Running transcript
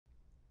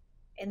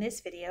In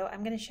this video,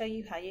 I'm going to show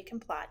you how you can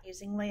plot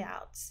using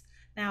layouts.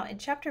 Now, in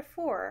Chapter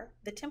 4,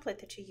 the template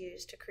that you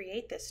used to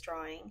create this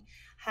drawing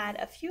had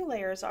a few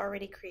layers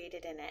already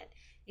created in it.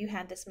 You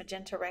had this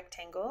magenta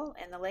rectangle,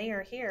 and the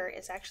layer here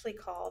is actually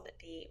called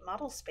the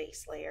model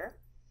space layer.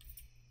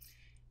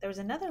 There was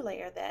another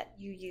layer that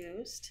you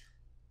used,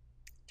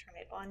 turn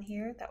it on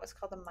here, that was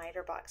called the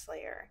miter box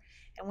layer.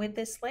 And with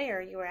this layer,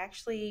 you were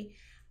actually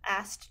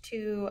asked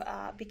to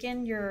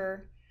begin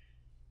your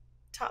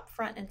top,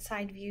 front, and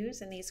side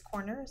views in these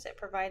corners. It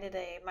provided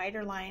a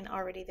miter line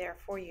already there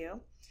for you,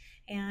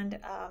 and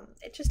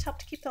it just helped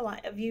to keep the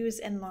views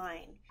in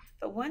line.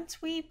 But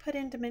once we put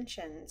in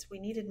dimensions, we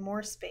needed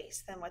more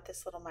space than what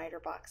this little miter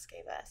box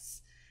gave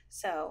us.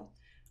 So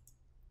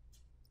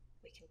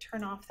we can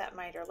turn off that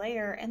miter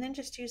layer and then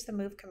just use the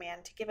move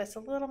command to give us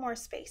a little more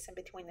space in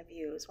between the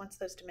views. Once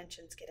those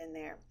dimensions get in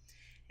there,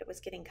 it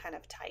was getting kind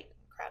of tight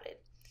and crowded.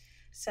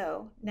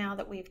 So now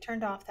that we've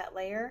turned off that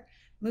layer,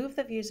 move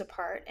the views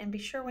apart, and be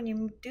sure when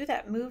you do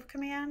that move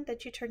command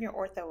that you turn your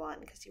ortho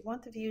on, because you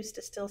want the views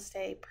to still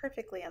stay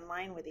perfectly in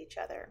line with each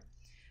other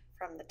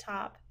from the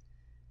top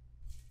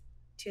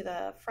to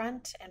the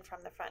front and from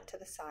the front to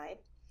the side.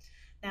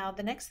 Now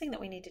the next thing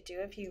that we need to do,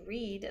 if you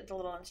read the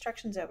little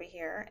instructions over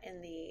here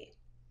in the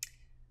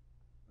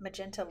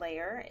magenta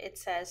layer, it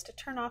says to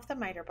turn off the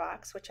miter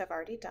box, which I've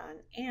already done,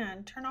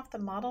 and turn off the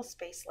model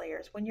space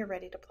layers when you're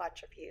ready to plot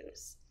your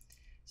views.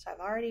 So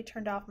I've already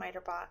turned off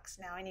miter box.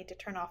 Now I need to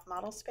turn off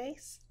model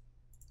space,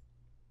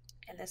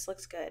 and this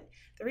looks good.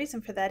 The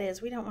reason for that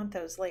is we don't want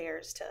those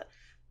layers to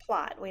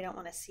plot. We don't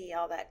want to see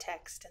all that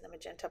text in the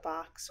magenta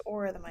box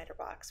or the miter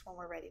box when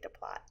we're ready to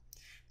plot.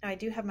 Now I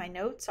do have my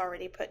notes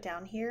already put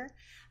down here.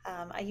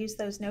 I use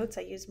those notes.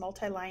 I use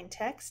multi-line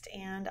text,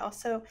 and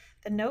also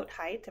the note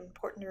height.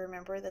 Important to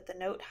remember that the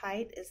note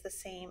height is the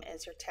same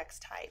as your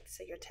text height.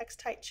 So your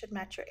text height should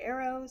match your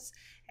arrows,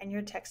 and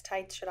your text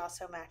height should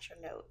also match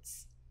your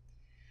notes.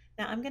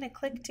 Now I'm going to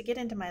click to get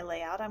into my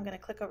layout. I'm going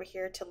to click over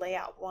here to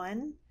Layout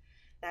 1.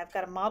 Now I've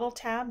got a Model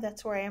tab,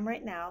 that's where I am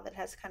right now, that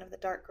has kind of the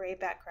dark gray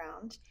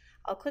background.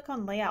 I'll click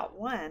on Layout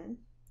 1,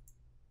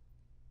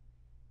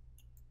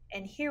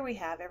 and here we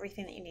have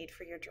everything that you need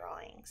for your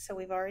drawing. So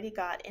we've already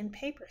got in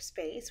paper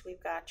space,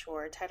 we've got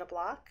your title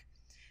block,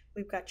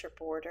 we've got your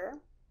border,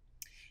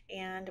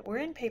 and we're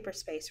in paper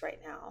space right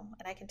now,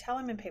 and I can tell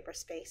I'm in paper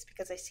space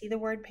because I see the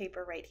word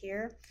paper right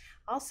here.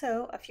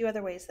 Also, a few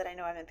other ways that I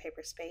know I'm in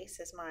paper space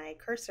is my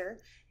cursor,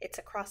 it's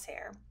a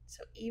crosshair.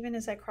 So even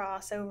as I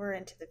cross over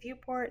into the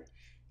viewport,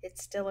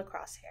 it's still a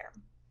crosshair.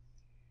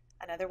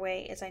 Another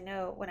way is I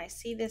know when I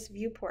see this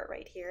viewport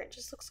right here, it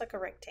just looks like a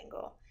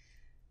rectangle.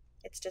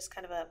 It's just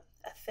kind of a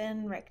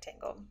thin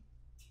rectangle.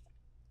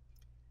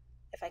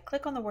 If I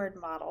click on the word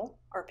model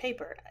or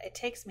paper, it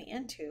takes me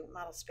into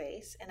model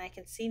space, and I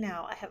can see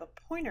now I have a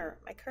pointer.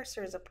 My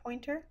cursor is a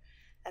pointer.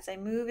 As I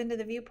move into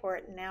the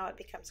viewport, now it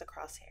becomes a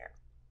crosshair.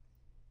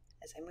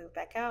 As I move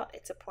back out,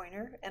 it's a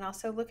pointer, and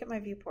also look at my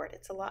viewport.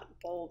 It's a lot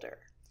bolder.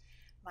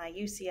 My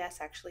UCS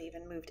actually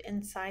even moved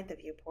inside the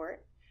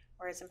viewport,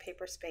 whereas in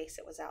paper space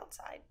it was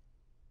outside.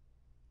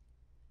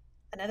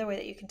 Another way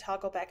that you can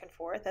toggle back and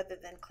forth, other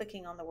than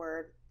clicking on the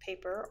word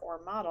paper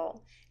or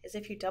model, is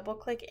if you double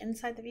click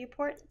inside the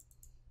viewport,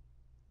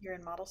 you're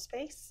in model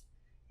space.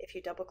 If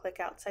you double click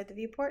outside the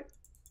viewport,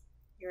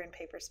 you're in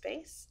paper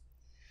space.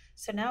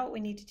 So now what we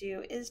need to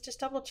do is just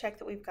double check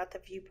that we've got the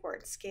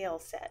viewport scale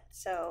set.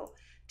 So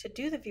to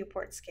do the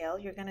viewport scale,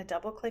 you're going to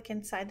double click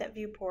inside that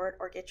viewport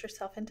or get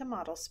yourself into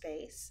model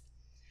space.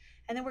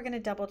 And then we're going to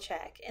double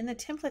check. In the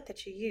template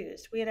that you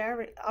used, we had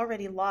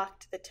already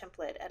locked the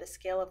template at a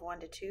scale of 1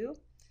 to 2,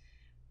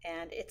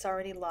 and it's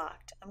already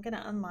locked. I'm going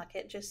to unlock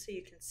it just so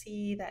you can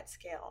see that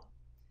scale.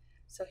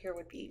 So here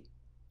would be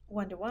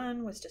 1 to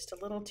 1 was just a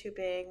little too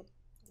big,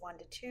 1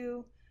 to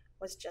 2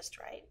 was just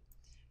right.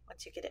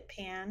 Once you get it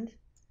panned,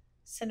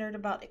 centered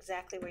about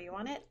exactly where you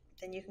want it,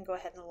 then you can go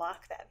ahead and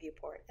lock that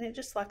viewport, and it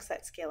just locks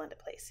that scale into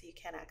place so you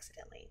can't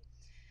accidentally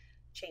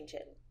change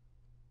it.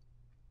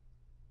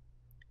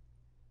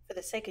 For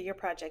the sake of your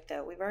project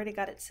though, we've already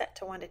got it set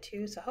to 1 to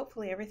 2, so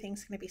hopefully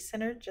everything's going to be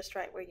centered just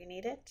right where you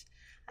need it.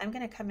 I'm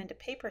going to come into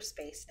paper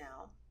space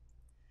now.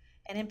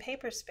 And in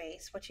paper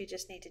space, what you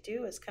just need to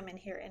do is come in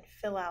here and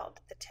fill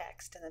out the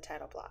text in the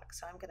title block.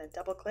 So I'm going to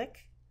double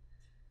click,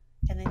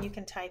 and then you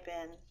can type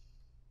in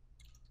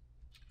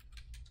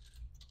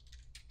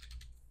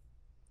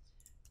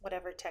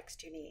whatever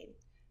text you need.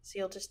 So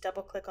you'll just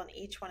double click on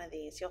each one of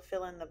these. You'll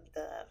fill in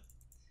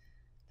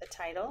the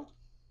title,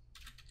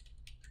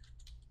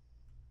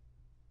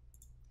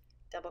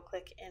 double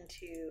click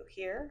into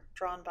here,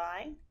 drawn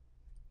by,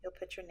 you'll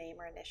put your name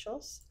or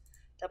initials.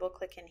 Double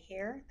click in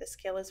here, the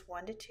scale is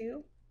 1 to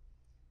 2.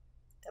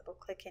 Double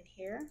click in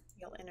here,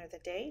 you'll enter the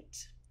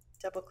date.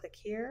 Double click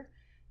here,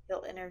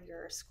 you'll enter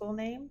your school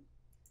name.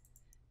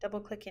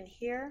 Double click in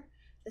here,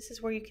 this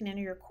is where you can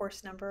enter your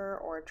course number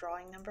or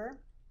drawing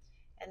number.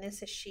 And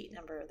this is sheet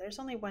number. There's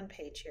only one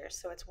page here,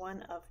 so it's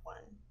 1 of 1.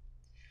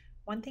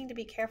 One thing to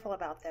be careful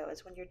about though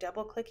is when you're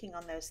double clicking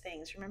on those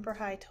things, remember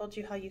how I told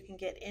you how you can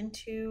get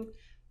into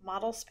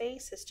Model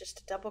space is just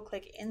to double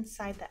click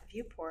inside that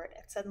viewport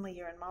and suddenly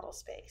you're in model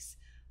space.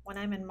 When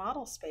I'm in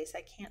model space,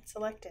 I can't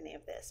select any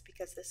of this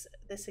because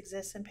this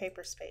exists in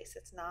paper space.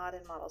 It's not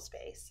in model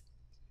space.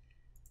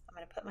 I'm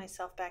going to put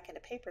myself back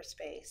into paper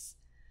space.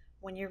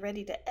 When you're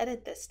ready to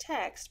edit this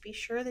text, be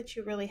sure that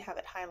you really have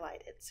it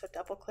highlighted. So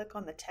double click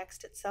on the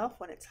text itself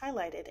when it's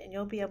highlighted and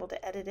you'll be able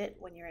to edit it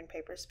when you're in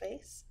paper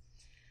space.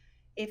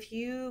 If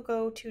you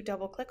go to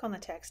double click on the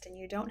text and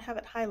you don't have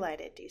it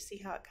highlighted, do you see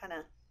how it kind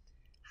of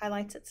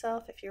highlights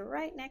itself? If you're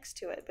right next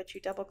to it but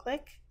you double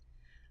click,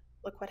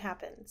 look what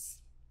happens.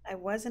 I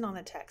wasn't on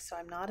the text, so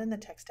I'm not in the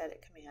text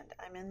edit command.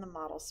 I'm in the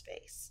model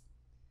space.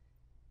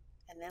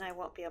 And then I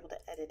won't be able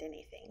to edit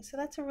anything. So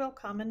that's a real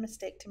common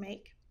mistake to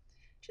make.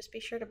 Just be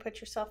sure to put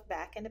yourself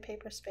back into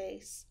paper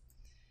space,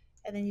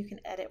 and then you can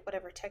edit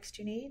whatever text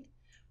you need.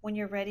 When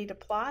you're ready to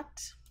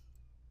plot,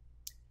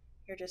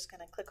 you're just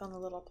going to click on the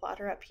little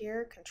plotter up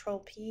here, Control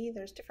P.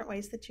 There's different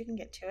ways that you can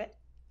get to it.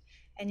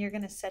 And you're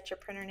going to set your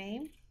printer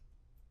name.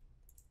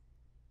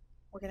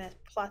 We're going to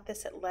plot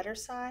this at letter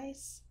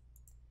size.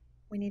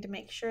 We need to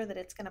make sure that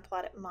it's going to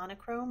plot at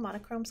monochrome.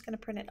 Monochrome's going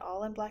to print it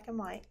all in black and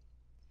white.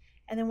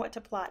 And then what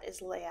to plot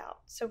is layout.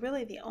 So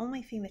really the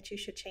only thing that you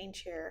should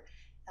change here,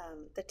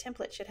 the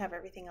template should have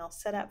everything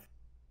else set up.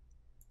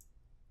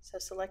 So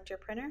select your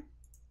printer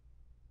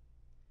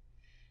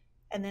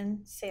and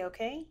then say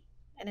OK,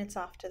 and it's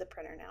off to the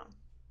printer now.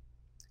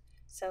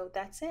 So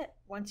that's it.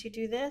 Once you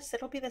do this,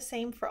 it'll be the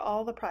same for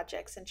all the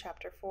projects in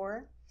Chapter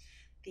 4.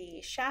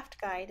 The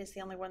shaft guide is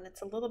the only one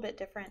that's a little bit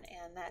different,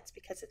 and that's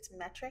because it's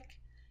metric.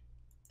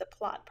 The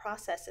plot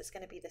process is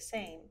going to be the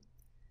same.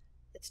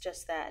 It's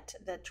just that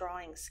the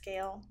drawing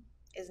scale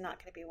is not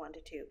going to be 1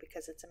 to 2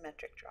 because it's a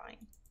metric drawing.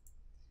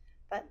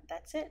 But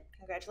that's it.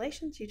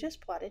 Congratulations, you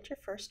just plotted your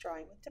first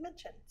drawing with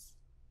dimensions.